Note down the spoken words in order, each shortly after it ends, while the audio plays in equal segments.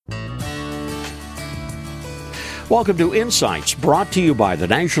Welcome to Insights, brought to you by the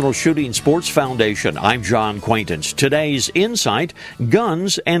National Shooting Sports Foundation. I'm John Quaintance. Today's Insight,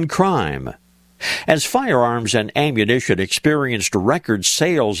 Guns and Crime. As firearms and ammunition experienced record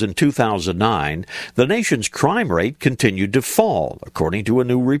sales in 2009, the nation's crime rate continued to fall, according to a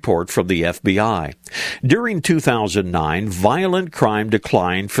new report from the FBI. During 2009, violent crime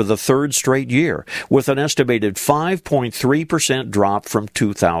declined for the third straight year, with an estimated 5.3% drop from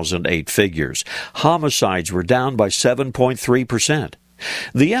 2008 figures. Homicides were down by 7.3%.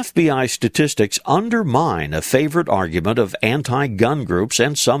 The FBI statistics undermine a favorite argument of anti-gun groups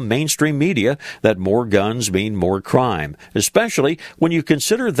and some mainstream media that more guns mean more crime, especially when you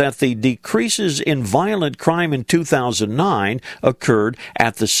consider that the decreases in violent crime in 2009 occurred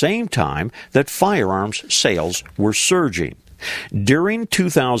at the same time that firearms sales were surging. During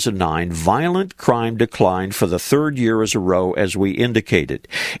 2009, violent crime declined for the third year as a row, as we indicated.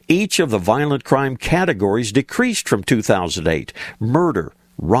 Each of the violent crime categories decreased from 2008: murder,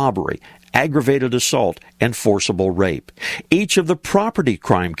 robbery, aggravated assault, and forcible rape. Each of the property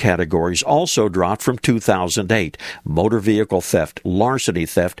crime categories also dropped from 2008: motor vehicle theft, larceny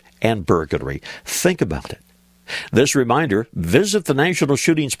theft, and burglary. Think about it. This reminder, visit the National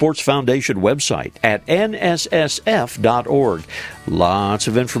Shooting Sports Foundation website at nssf.org. Lots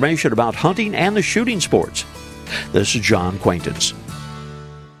of information about hunting and the shooting sports. This is John Quaintance.